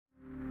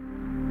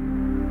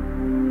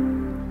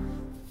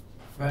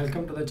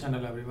Welcome to the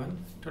channel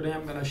everyone. Today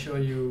I'm going to show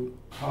you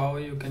how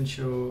you can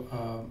show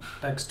a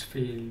text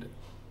field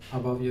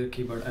above your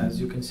keyboard, as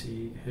you can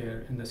see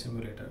here in the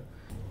simulator.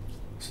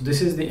 So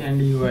this is the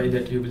end UI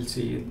that you will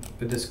see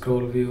with the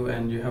scroll view,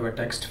 and you have a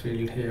text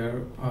field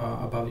here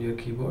above your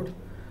keyboard.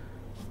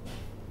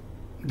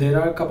 There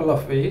are a couple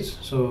of ways,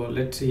 so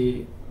let's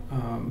see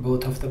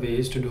both of the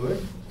ways to do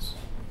it.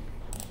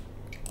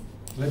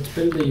 Let's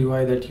build the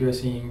UI that you are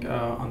seeing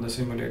on the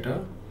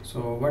simulator.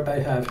 So what I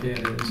have here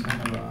is I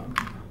have a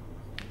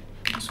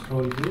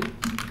scroll view,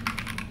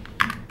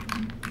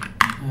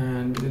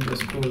 and within the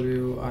scroll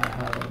view I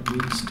have a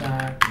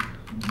VStack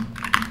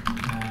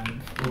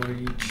and for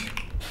each,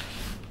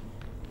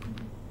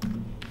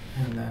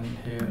 and then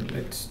here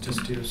let's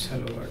just use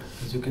hello world.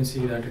 As you can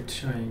see that it's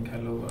showing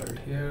hello world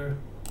here.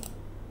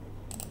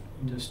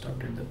 Just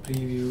update the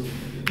preview,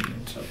 maybe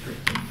let's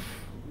update the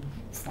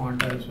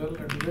font as well a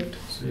little bit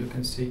so you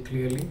can see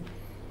clearly.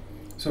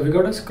 So we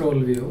got a scroll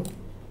view.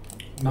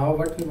 Now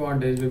what we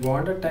want is we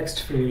want a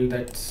text field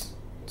that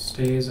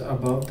stays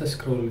above the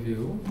scroll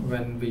view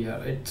when we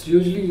are, it's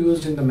usually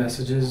used in the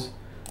messages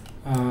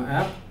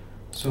app.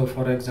 So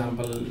for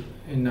example,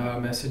 in a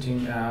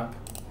messaging app,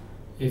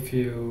 if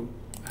you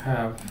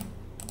have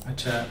a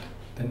chat,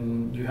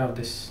 then you have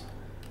this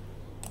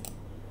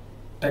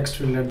text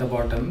field at the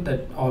bottom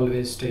that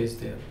always stays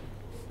there.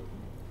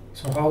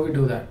 So how we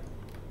do that?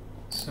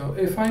 So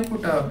if I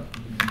put a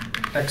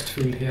text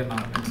field here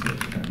now, let's say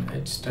put an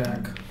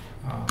HStack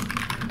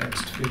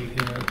text field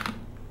here,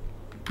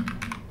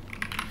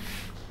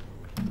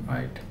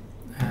 right,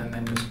 and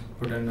then just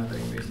put another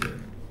image there.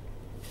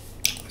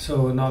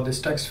 So now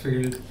this text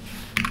field,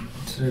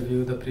 let's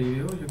review the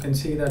preview. You can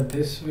see that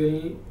this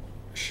will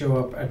show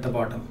up at the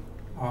bottom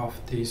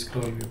of the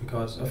scroll view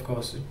because of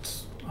course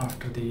it's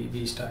after the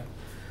VStack.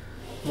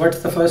 What's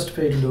the first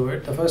way to do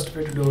it? The first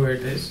way to do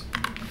it is,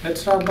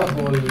 let's start the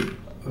whole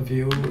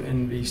view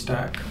in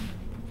VStack,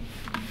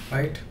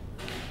 right?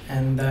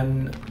 And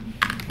then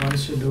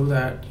once you do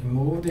that, you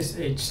move this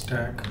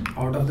HStack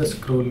out of the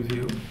scroll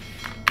view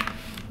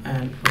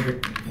and put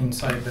it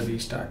inside the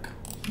VStack.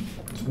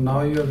 So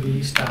now your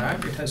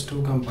VStack, it has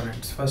two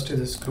components. First is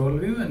the scroll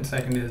view, and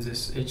second is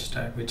this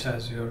HStack, which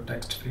has your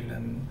text field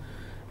and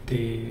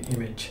the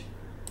image.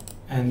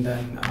 And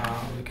then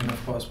we can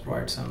of course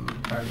provide some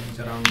paddings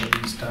around the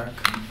VStack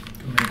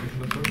to make it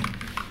look good,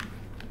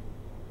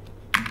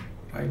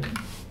 right?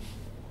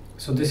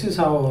 So this is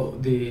how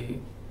the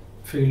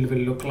field will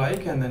look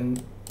like, and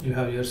then you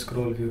have your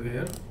scroll view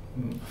here.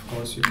 Of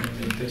course you can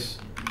make this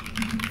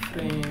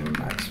frame,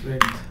 max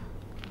width,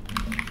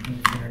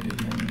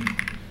 infinity,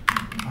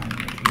 and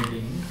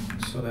leading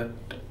so that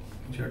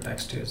your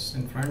text is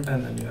in front,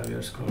 and then you have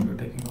your scroll view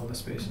taking all the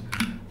space.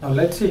 Now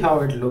let's see how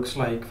it looks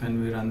like when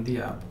we run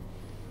the app.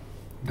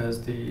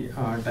 Does the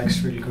text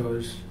field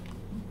goes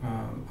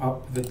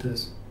up with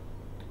this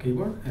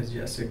keyboard? As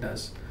yes, it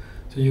does.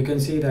 So you can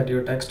see that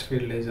your text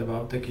field is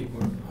above the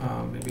keyboard.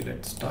 Maybe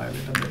let's style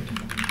it a bit.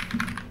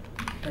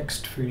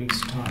 Text field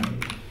style,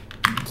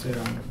 let's say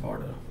rounded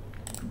border.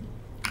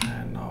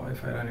 And now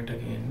if I run it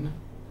again,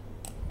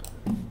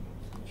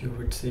 you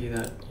would see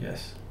that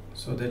yes.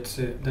 So that's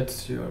it.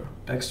 That's your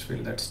text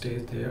field that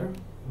stays there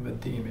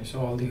with the image. So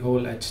all the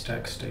whole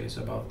HStack stays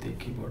above the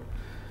keyboard,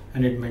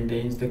 and it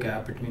maintains the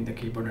gap between the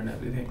keyboard and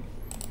everything.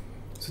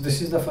 So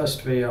this is the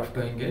first way of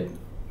doing it.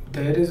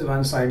 There is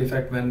one side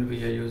effect when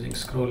we are using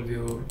scroll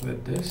view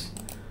with this.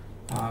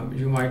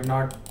 You might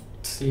not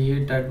see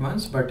it at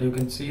once, but you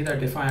can see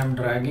that if I am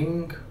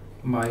dragging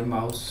my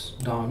mouse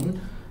down,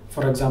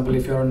 for example,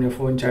 if you're on your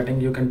phone chatting,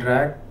 you can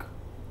drag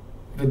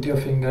with your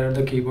finger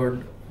the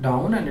keyboard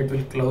down and it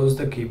will close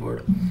the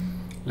keyboard.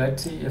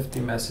 Let's see if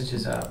the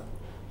messages app,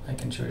 I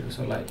can show you.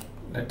 So like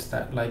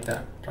like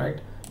that,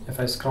 right? If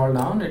I scroll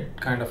down, it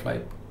kind of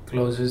like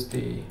closes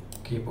the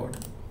keyboard,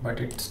 but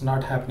it's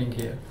not happening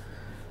here.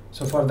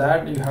 So for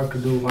that, you have to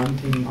do one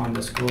thing on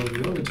the scroll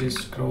view, which is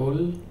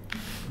scroll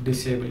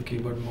disable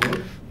keyboard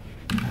mode,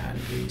 and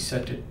we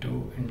set it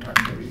to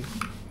interactively.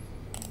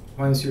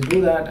 Once you do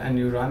that and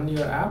you run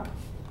your app,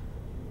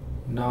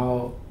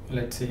 now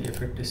let's see if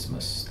it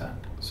dismisses that.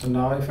 So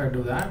now if I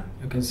do that,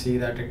 you can see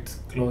that it's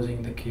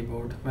closing the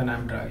keyboard when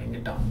I'm dragging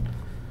it down.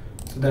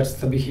 So that's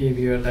the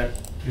behavior that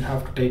you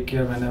have to take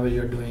care whenever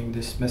you're doing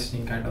this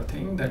messaging kind of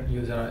thing, that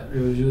your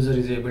user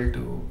is able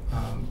to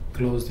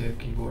close their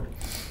keyboard.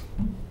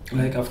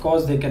 Like of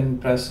course they can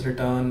press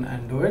return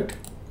and do it.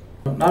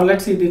 Now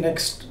let's see the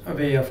next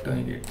way of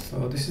doing it.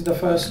 So this is the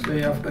first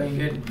way of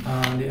doing it.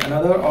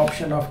 Another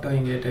option of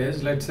doing it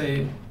is, let's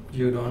say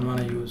you don't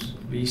want to use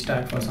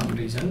VStack for some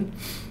reason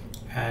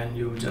and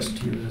you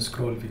just use a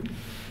scroll view.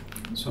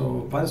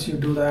 So once you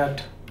do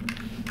that,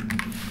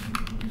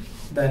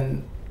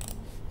 then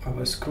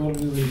our scroll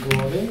view will go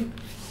away.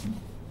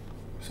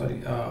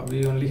 Sorry,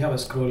 we only have a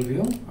scroll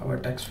view. Our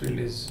text field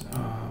is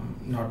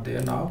not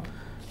there now.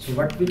 So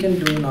what we can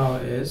do now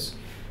is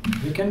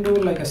we can do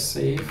like a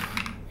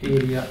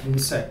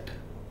safeAreaInset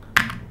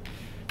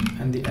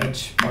and the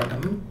edge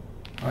bottom,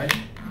 right?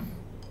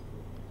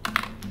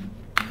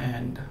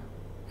 And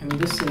in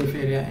this safe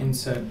area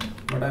inset,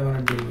 what I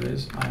want to do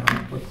is I want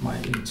to put my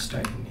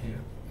VStack in here.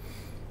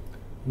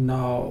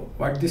 Now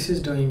what this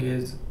is doing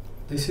is,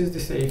 this is the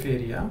safe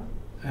area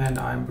and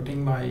I'm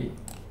putting my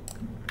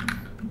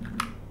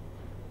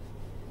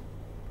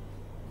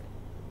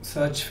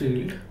search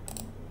field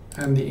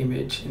and the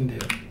image in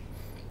there.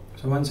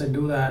 So once I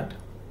do that,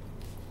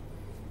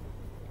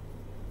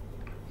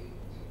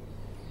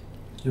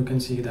 you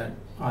can see that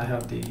I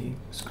have the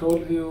scroll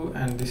view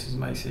and this is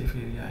my safe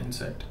area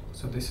inset.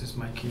 So this is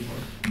my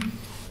keyboard,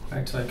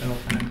 right? So I can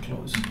open and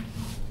close.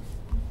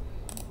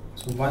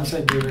 So once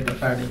I give it a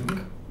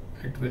padding,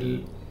 it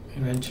will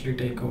eventually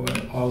take over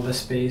all the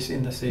space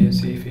in the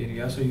safe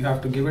area. So you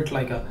have to give it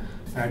like a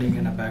padding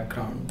and a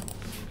background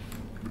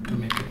to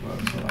make it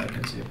work. So I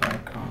can say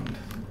background,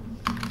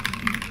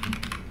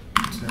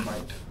 say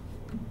white.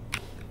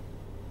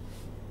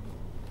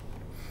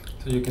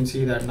 So you can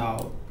see that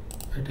now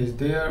it is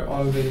there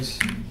always.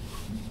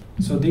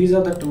 So these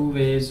are the two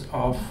ways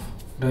of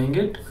doing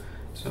it.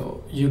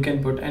 So you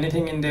can put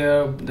anything in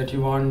there that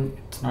you want.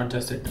 It's not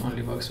just it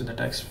only works with the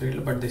text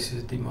field, but this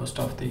is the most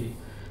of the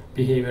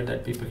behavior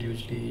that people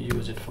usually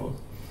use it for.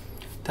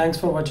 Thanks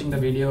for watching the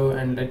video,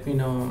 and let me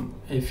know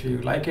if you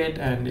like it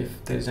and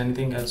if there's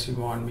anything else you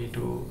want me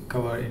to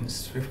cover in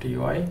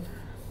SwiftUI,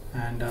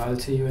 and I'll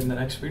see you in the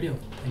next video.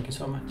 Thank you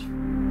so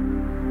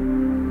much.